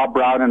have Rob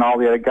Brown and all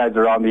the other guys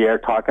are on the air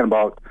talking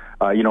about,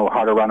 you know,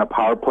 how to run a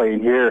power play.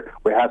 And here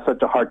we have such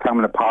a hard time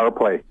in a power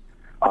play.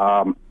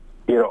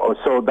 You know,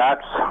 so is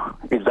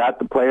that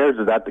the players?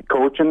 Is that the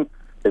coaching?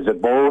 Is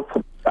it both?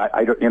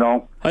 I don't, you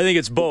know. I think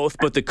it's both,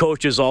 but the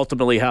coaches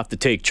ultimately have to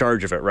take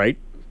charge of it, right?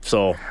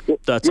 So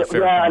that's a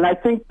fair point. And I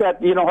think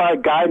that, you know, a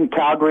guy in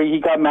Calgary, he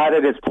got mad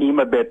at his team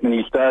a bit and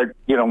he started,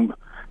 you know,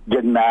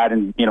 getting mad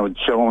and, you know,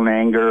 showing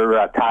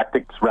anger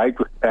tactics, right?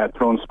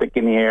 Throwing stick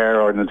in the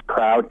air or in the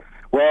crowd.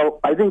 Well,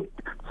 I think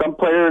some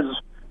players,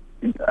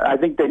 I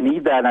think they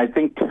need that. And I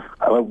think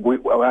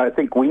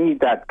we need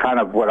that kind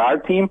of what our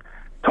team.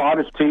 Todd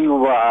is too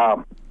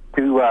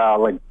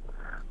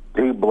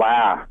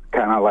blah,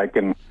 kind of like,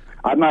 and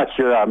I'm not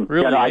sure.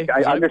 Really? You know,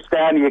 I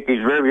understand he's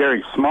very,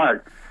 very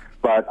smart,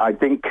 but I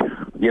think,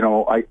 you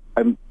know, I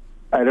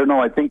don't know.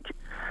 I think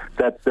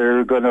that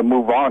they're going to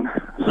move on.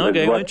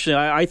 Okay, interesting.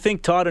 I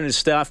think Todd and his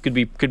staff could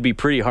be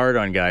pretty hard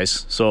on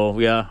guys. So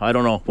yeah, I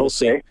don't know. We'll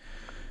see.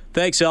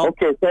 Thanks, Al.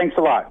 Okay, thanks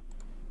a lot.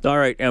 All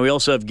right, and we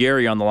also have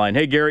Gary on the line.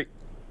 Hey, Gary.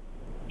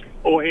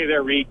 Oh, hey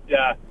there, Reed.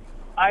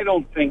 I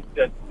don't think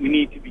that we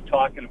need to be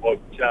talking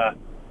about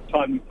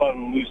Todd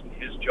McLellan losing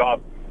his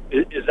job.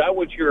 Is that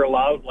what you're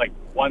allowed, like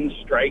one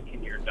strike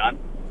and you're done?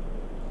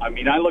 I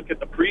mean, I look at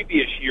the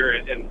previous year,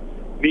 and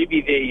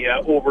maybe they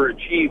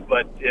overachieved,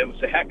 but it was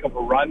a heck of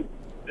a run.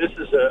 This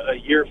is a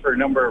year for a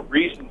number of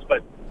reasons,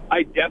 but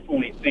I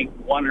definitely think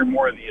one or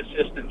more of the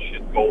assistants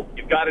should go.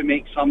 You've got to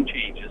make some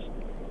changes.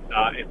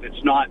 If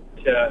it's not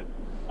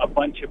a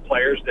bunch of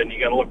players, then you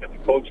got to look at the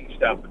coaching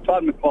staff. But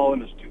Todd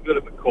McLellan is too good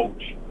of a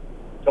coach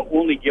to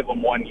only give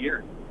him 1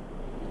 year.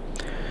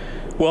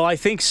 Well, I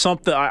think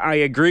I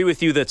agree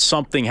with you that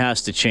something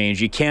has to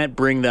change. You can't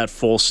bring that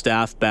full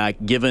staff back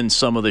given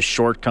some of the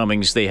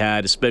shortcomings they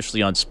had,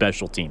 especially on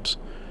special teams.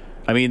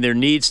 I mean, there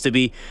needs to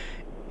be,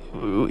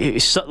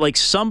 like,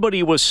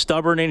 somebody was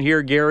stubborn in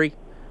here, Gary.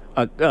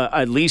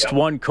 At least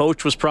one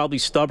coach was probably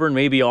stubborn,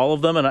 maybe all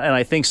of them, and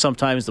I think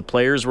sometimes the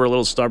players were a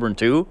little stubborn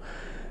too.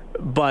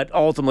 But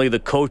ultimately, the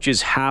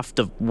coaches have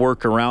to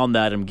work around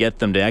that and get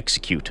them to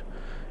execute.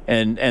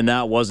 And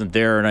that wasn't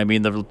there. And I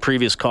mean, the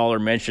previous caller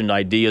mentioned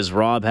ideas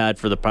Rob had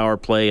for the power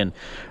play and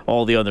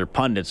all the other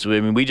pundits. I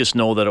mean, we just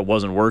know that it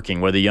wasn't working,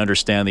 whether you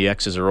understand the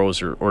X's or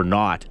O's or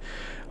not.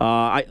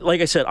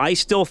 Like I said, I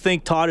still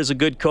think Todd is a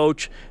good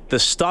coach. The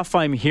stuff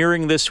I'm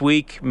hearing this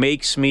week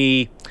makes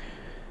me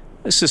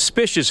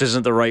suspicious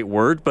isn't the right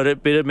word, but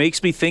it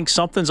makes me think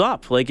something's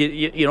up. Like,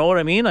 you know what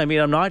I mean? I mean,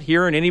 I'm not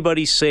hearing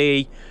anybody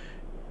say,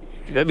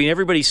 I mean,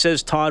 everybody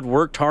says Todd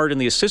worked hard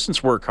and the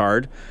assistants work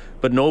hard,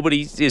 but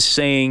nobody is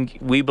saying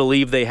we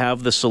believe they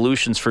have the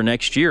solutions for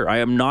next year. I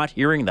am not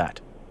hearing that.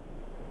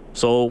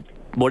 So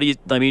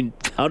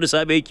how does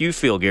that make you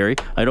feel, Gary?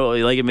 I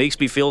don't, like, it makes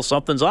me feel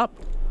something's up.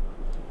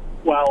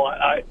 Well,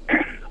 I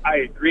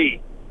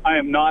agree. I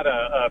am not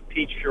a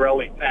Pete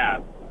Chiarelli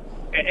fan.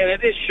 And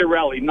it is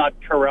Chiarelli, not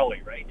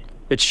Corelli, right?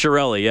 It's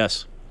Chiarelli,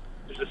 yes.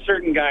 There's a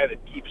certain guy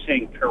that keeps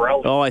saying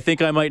Corelli. Oh, I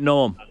think I might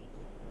know him.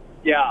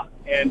 Yeah,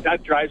 and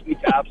that drives me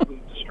to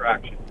absolute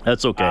distraction.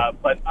 That's okay.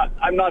 But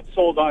I'm not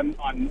sold on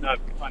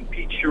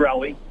Pete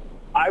Chiarelli.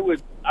 I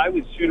would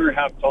sooner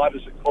have Todd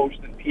as a coach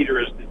than Peter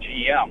as the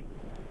GM.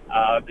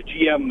 The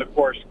GM, of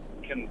course,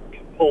 can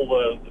pull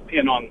the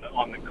pin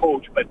on the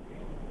coach, but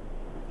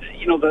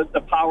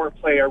the power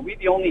play. Are we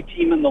the only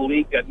team in the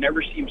league that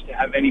never seems to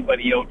have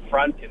anybody out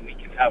front, and we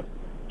can have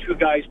two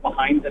guys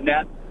behind the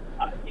net?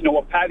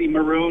 Patty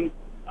Maroon,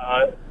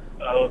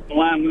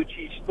 Milan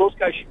Lucic, those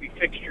guys should be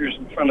fixtures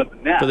in front of the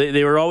net. But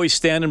they were always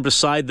standing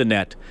beside the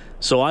net.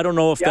 So I don't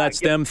know if that's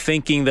them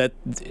thinking that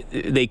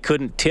they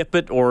couldn't tip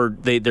it, or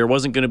there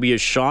wasn't going to be a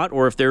shot,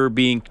 or if they were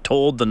being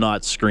told to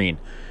not screen.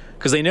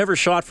 Because they never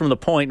shot from the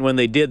point, and when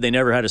they did, they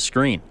never had a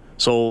screen.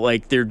 So,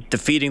 they're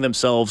defeating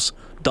themselves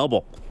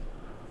double.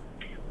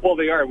 Well,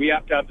 they are. We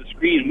have to have the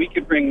screen. We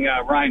could bring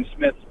Ryan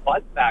Smith's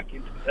butt back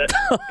into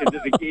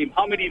the game.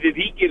 How many did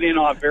he get in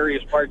off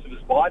various parts of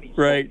his body?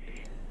 So right.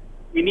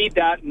 We need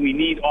that, and we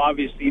need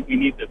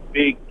the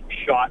big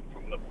shot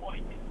from the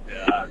point.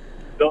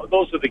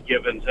 Those are the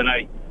givens, and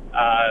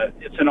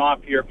it's an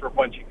off year for a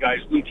bunch of guys.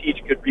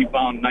 Lucic could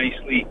rebound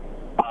nicely.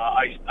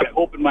 I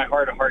hope in my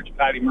heart of hearts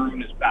Patty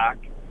Maroon is back,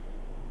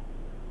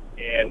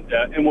 and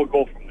we'll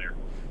go from there.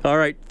 All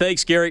right.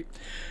 Thanks, Gary.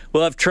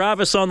 We'll have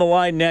Travis on the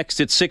line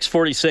next at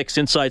 6:46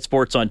 Inside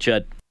Sports on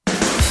Ched.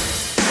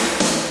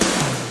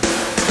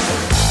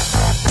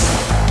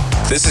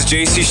 This is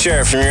JC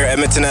Sheriff from your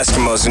Edmonton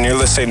Eskimos, and you're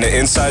listening to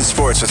Inside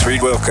Sports with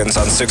Reed Wilkins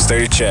on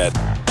 630 Ched.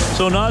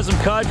 So Nazem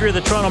Kadri of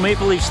the Toronto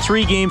Maple Leafs,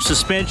 3-game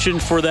suspension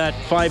for that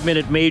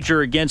 5-minute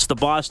major against the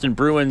Boston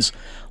Bruins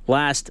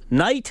last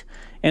night.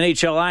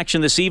 NHL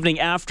action this evening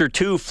after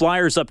 2.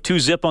 Flyers up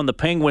 2-0 on the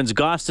Penguins.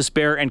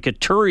 Gostisbehere and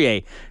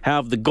Couturier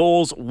have the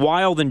goals.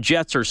 Wild and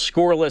Jets are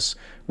scoreless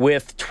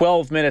with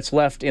 12 minutes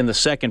left in the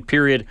second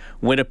period.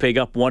 Winnipeg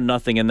up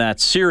 1-0 in that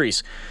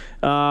series.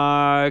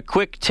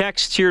 Quick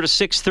text here to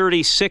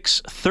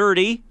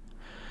 630.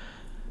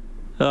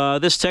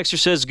 This texter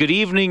says, "Good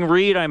evening,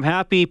 Reed. I'm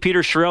happy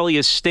Peter Chiarelli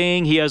is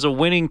staying. He has a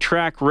winning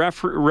track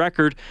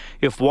record.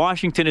 If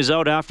Washington is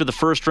out after the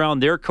first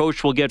round, their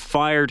coach will get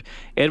fired.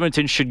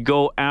 Edmonton should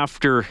go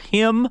after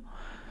him.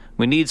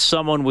 We need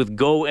someone with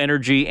go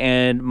energy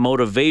and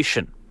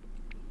motivation."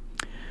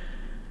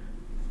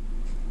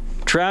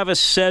 Travis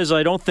says,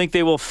 "I don't think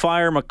they will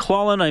fire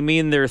McLellan. I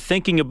mean, they're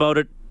thinking about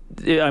it.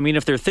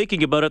 If they're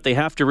thinking about it, they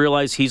have to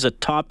realize he's a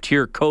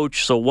top-tier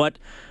coach. So what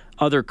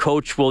other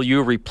coach will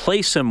you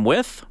replace him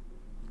with?"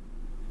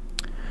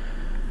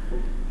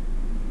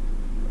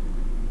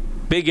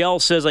 Big L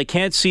says, "I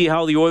can't see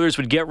how the Oilers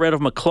would get rid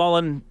of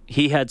McLellan.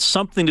 He had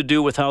something to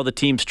do with how the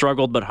team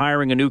struggled, but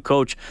hiring a new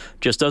coach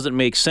just doesn't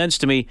make sense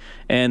to me."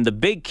 And the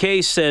Big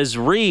K says,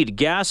 "Reed,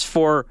 gas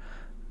for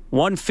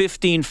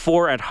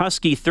 115.4 at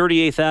Husky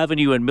 38th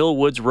Avenue and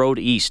Millwoods Road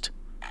East."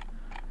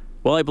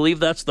 Well, I believe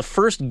that's the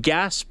first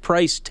gas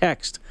price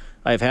text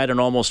I've had in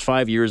almost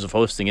 5 years of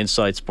hosting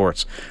Inside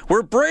Sports.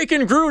 We're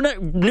breaking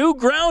new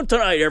ground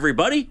tonight,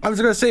 everybody. I was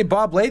going to say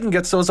Bob Layton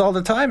gets those all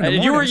the time.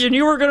 And you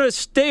were going to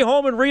stay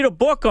home and read a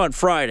book on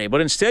Friday,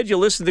 but instead you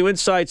listen to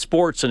Inside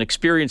Sports and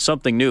experience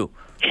something new.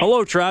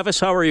 Hello, Travis.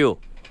 How are you?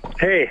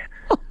 Hey.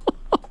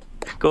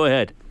 Go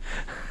ahead.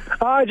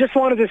 I just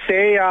wanted to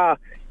say,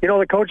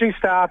 the coaching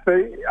staff,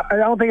 I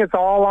don't think it's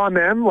all on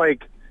them.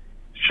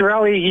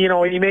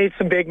 Chiarelli, he made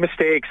some big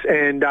mistakes,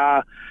 and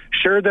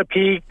sure, the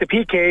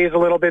PK is a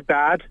little bit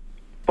bad,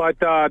 but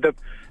the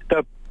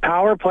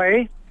power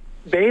play,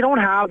 they don't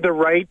have the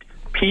right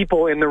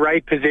people in the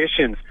right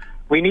positions.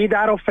 We need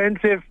that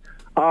offensive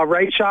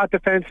right shot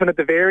defenseman at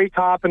the very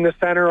top in the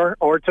center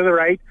or to the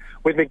right,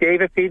 with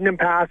McDavid feeding him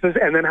passes,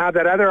 and then have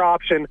that other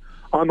option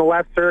on the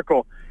left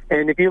circle.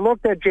 And if you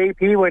looked at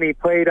JP when he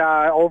played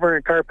over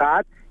in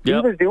Karpat, he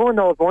was doing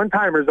those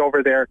one-timers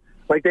over there.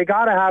 They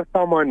got to have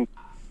someone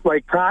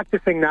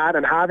practicing that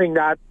and having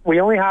that. We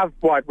only have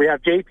we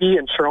have JP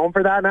and Strome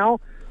for that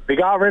now. We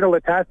got rid of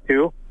Letestu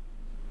too.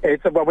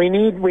 But we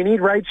need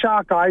right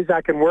shot guys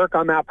that can work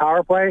on that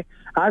power play.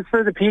 As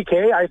for the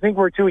PK, I think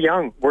we're too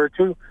young. We're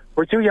too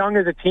young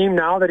as a team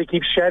now that he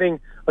keeps shedding.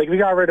 We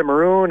got rid of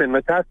Maroon and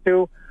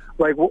Letestu.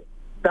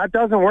 That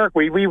doesn't work.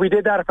 We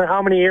did that for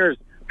how many years,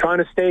 trying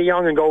to stay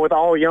young and go with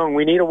all young.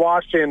 We need to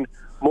wash in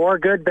more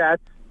good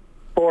bets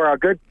for a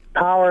good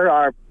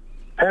power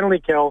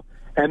penalty kill,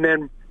 and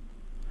then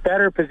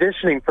better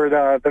positioning for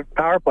the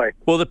power play.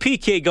 Well, the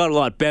PK got a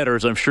lot better,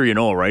 as I'm sure you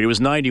know, right? It was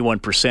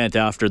 91%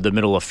 after the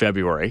middle of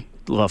February,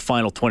 the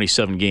final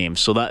 27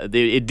 games. So that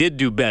it did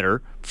do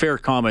better. Fair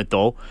comment,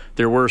 though.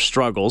 There were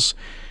struggles.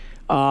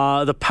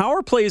 The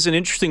power play is an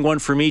interesting one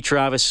for me,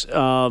 Travis.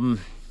 Late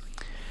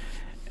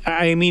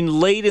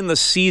in the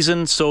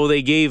season, so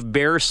they gave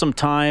Bear some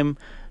time.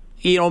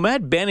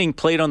 Matt Benning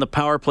played on the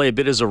power play a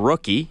bit as a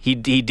rookie. He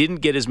didn't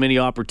get as many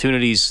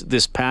opportunities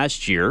this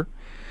past year.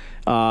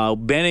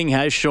 Benning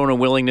has shown a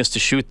willingness to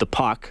shoot the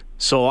puck,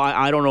 so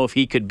I don't know if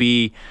he could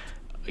be,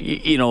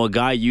 a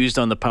guy used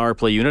on the power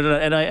play unit.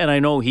 And I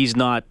know he's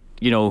not,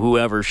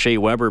 whoever, Shea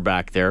Weber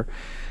back there,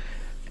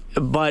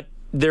 but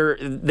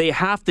they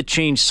have to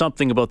change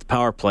something about the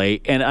power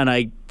play, and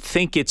I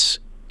think it's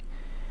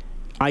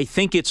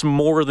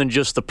more than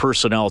just the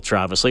personnel,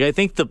 Travis. I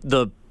think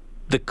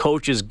the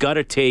coach has got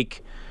to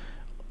take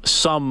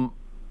some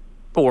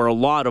or a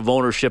lot of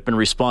ownership and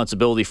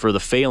responsibility for the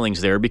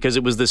failings there, because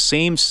it was the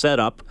same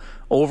setup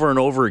over and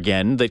over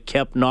again that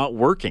kept not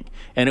working.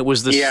 And it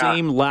was the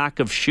same lack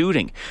of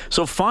shooting.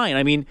 So fine.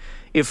 I mean,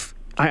 if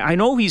I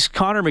know he's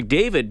Connor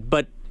McDavid,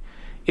 but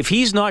if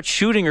he's not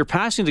shooting or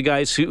passing to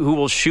guys who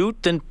will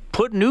shoot, then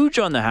put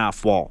Nuge on the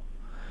half wall.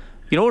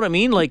 You know what I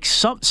mean? Like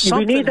something.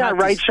 You need that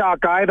right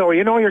shot guy, though.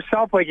 You know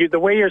yourself, like the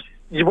way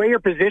you're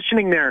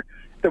positioning there.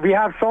 That we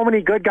have so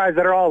many good guys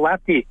that are all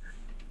lefty.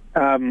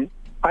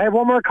 I have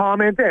one more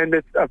comment, and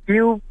it's a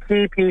few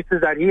key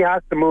pieces that he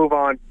has to move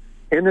on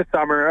in the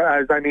summer.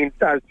 As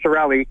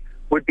Chiarelli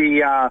would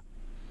be,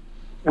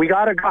 we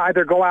got to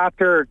either go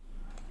after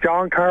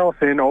John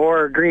Carlson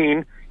or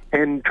Green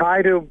and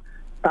try to,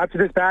 after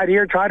this bad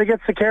year, try to get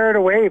Sekera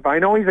to waive. I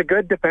know he's a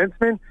good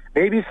defenseman.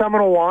 Maybe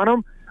someone will want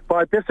him,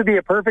 but this would be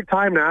a perfect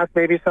time to ask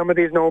maybe some of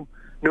these no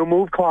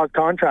move clause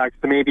contracts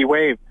to maybe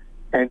waive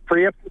and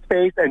free up the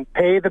space and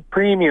pay the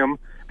premium,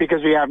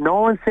 because we have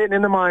no one sitting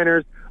in the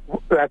minors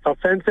that's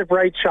offensive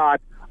right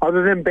shot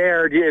other than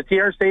Baird. Is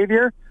he our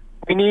savior?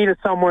 We need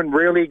someone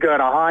really good,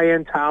 a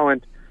high-end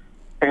talent,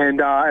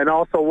 and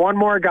also one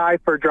more guy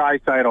for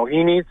Draisaitl.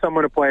 He needs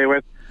someone to play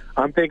with.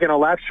 I'm thinking a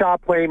left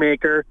shot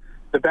playmaker.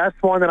 The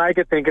best one that I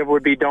could think of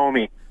would be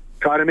Domi.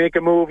 Try to make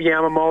a move,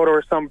 Yamamoto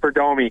or something for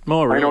Domi.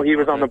 Oh, really? I know he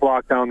was on the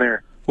block down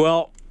there.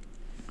 Well,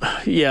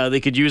 yeah, they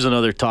could use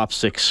another top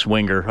six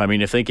winger. I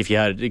mean, I think if you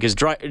had, because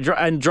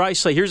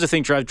Draisaitl. Here's the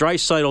thing: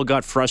 Draisaitl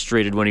got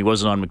frustrated when he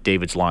wasn't on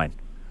McDavid's line.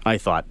 I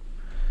thought,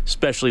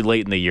 especially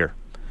late in the year.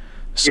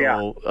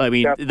 So I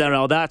mean,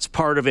 that's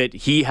part of it.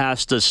 He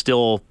has to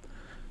still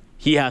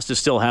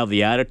have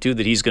the attitude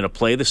that he's going to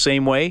play the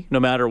same way no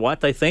matter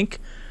what, I think.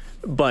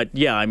 But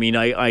yeah, I mean,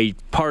 I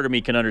part of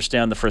me can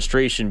understand the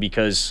frustration,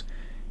 because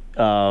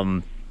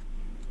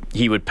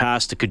he would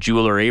pass to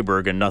Caggiula or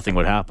Aberg and nothing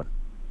would happen.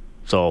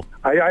 So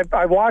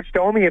I watched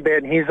Domi a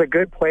bit, and he's a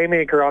good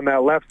playmaker on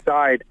that left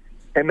side,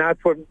 and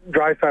that's what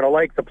Draisaitl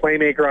likes, a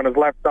playmaker on his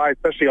left side,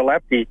 especially a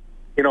lefty.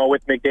 You know,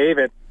 with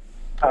McDavid,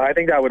 I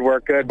think that would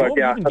work good. But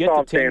yeah, that's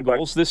all I'm saying.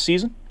 Goals this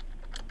season?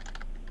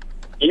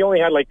 He only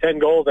had like 10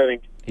 goals, I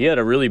think. He had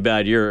a really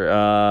bad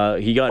year.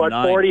 He got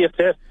 40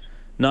 assists.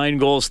 9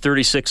 goals,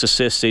 36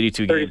 assists,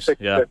 82 games.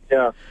 Yeah.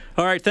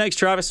 All right, thanks,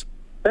 Travis.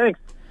 Thanks.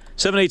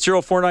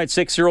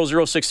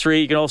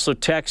 780-496-0063. You can also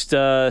text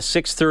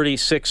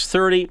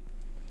 630-630.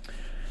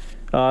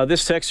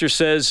 This texter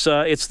says,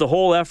 it's the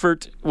whole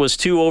effort was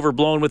too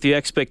overblown with the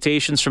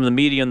expectations from the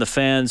media and the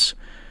fans.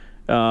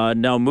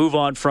 Now move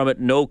on from it.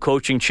 No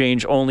coaching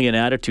change, only an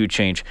attitude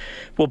change.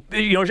 Well,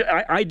 you know,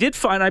 I did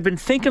find I've been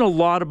thinking a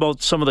lot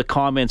about some of the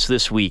comments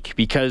this week,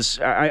 because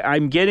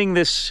I'm getting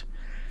this.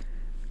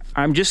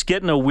 I'm just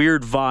getting a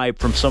weird vibe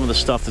from some of the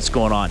stuff that's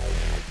going on.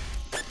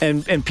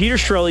 And Peter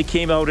Chiarelli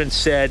came out and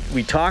said,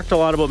 we talked a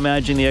lot about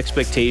managing the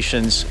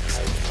expectations,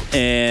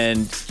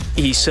 and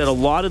he said a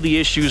lot of the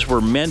issues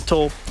were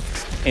mental,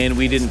 and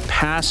we didn't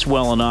pass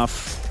well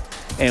enough,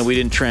 and we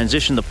didn't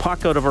transition the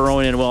puck out of our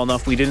own end well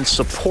enough. We didn't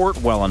support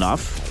well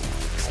enough.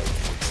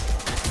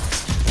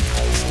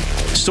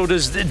 So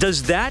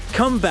does that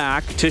come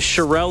back to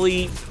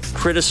Chiarelli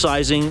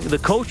criticizing the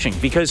coaching?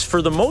 Because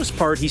for the most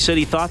part, he said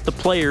he thought the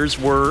players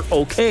were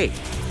okay.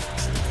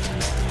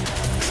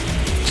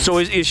 So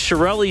is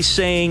Chiarelli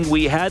saying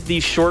we had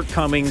these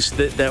shortcomings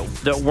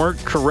that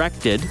weren't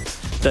corrected,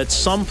 that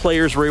some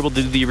players were able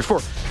to do the year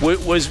before?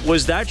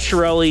 Was that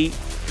Chiarelli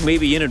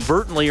maybe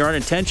inadvertently or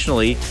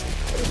unintentionally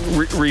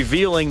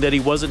revealing that he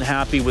wasn't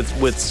happy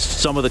with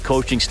some of the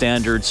coaching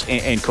standards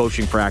and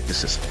coaching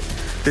practices?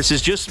 This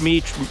is just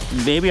me.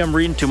 Maybe I'm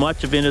reading too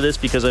much into this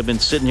because I've been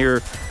sitting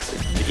here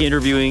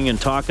interviewing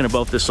and talking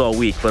about this all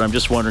week, but I'm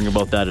just wondering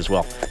about that as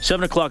well.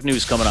 7 o'clock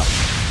news coming up.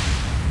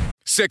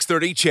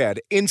 630 CHED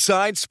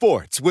Inside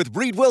Sports with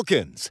Reed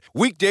Wilkins.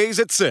 Weekdays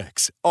at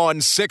 6 on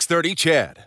 630 CHED.